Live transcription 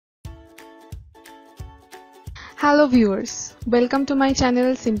Hello viewers, welcome to my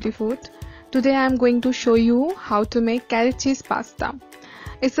channel Simply Food. Today I am going to show you how to make carrot cheese pasta.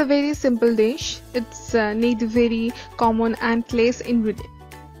 It's a very simple dish. It's need very common and less ingredient.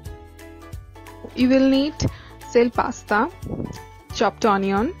 You will need shell pasta, chopped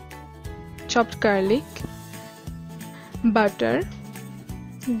onion, chopped garlic, butter,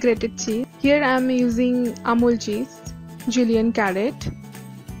 grated cheese. Here I am using Amul cheese, Julienne Carrot,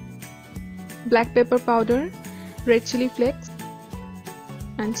 black pepper powder, red chili flakes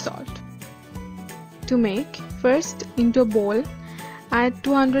and salt. To make, first into a bowl add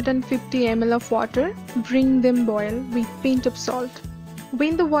 250 ml of water, bring them boil with pinch of salt.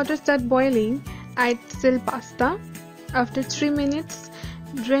 When the water starts boiling, add shell pasta. After 3 minutes,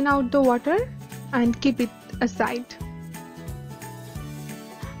 drain out the water and keep it aside.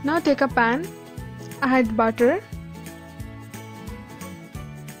 Now take a pan, add butter,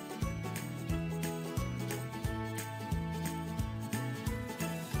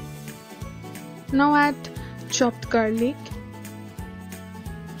 now add chopped garlic,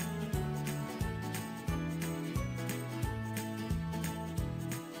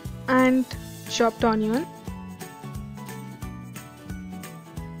 and chopped onion,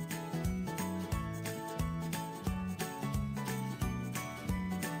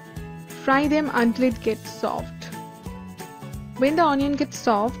 fry them until it gets soft. When the onion gets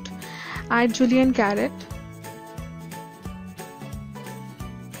soft, add Julienne carrot,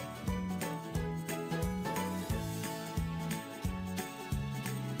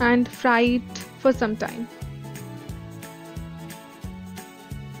 and fry it for some time.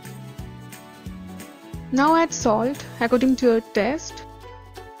 Now add salt according to your taste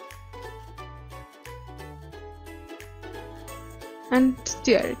and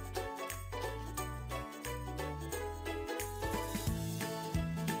stir it.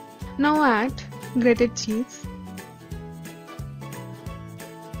 Now add grated cheese,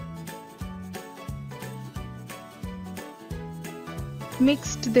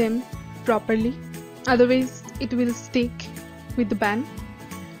 mixed them properly, otherwise it will stick with the pan.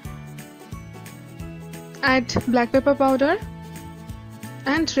 Add black pepper powder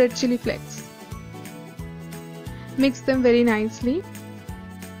and red chili flakes. Mix them very nicely.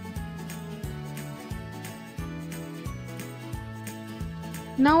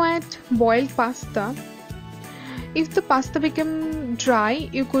 Now add boiled pasta. If the pasta become dry,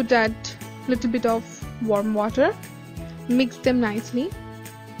 you could add little bit of warm water. Mix them nicely.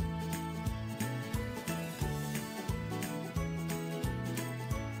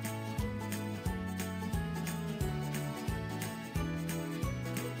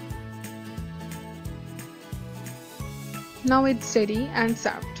 Now it's ready and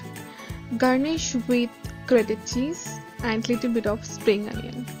served. Garnish with grated cheese and little bit of spring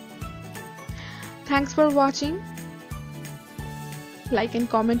onion. Thanks for watching. Like and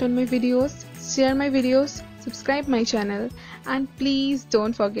comment on my videos, share my videos, subscribe my channel, and please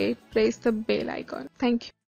don't forget press the bell icon. Thank you.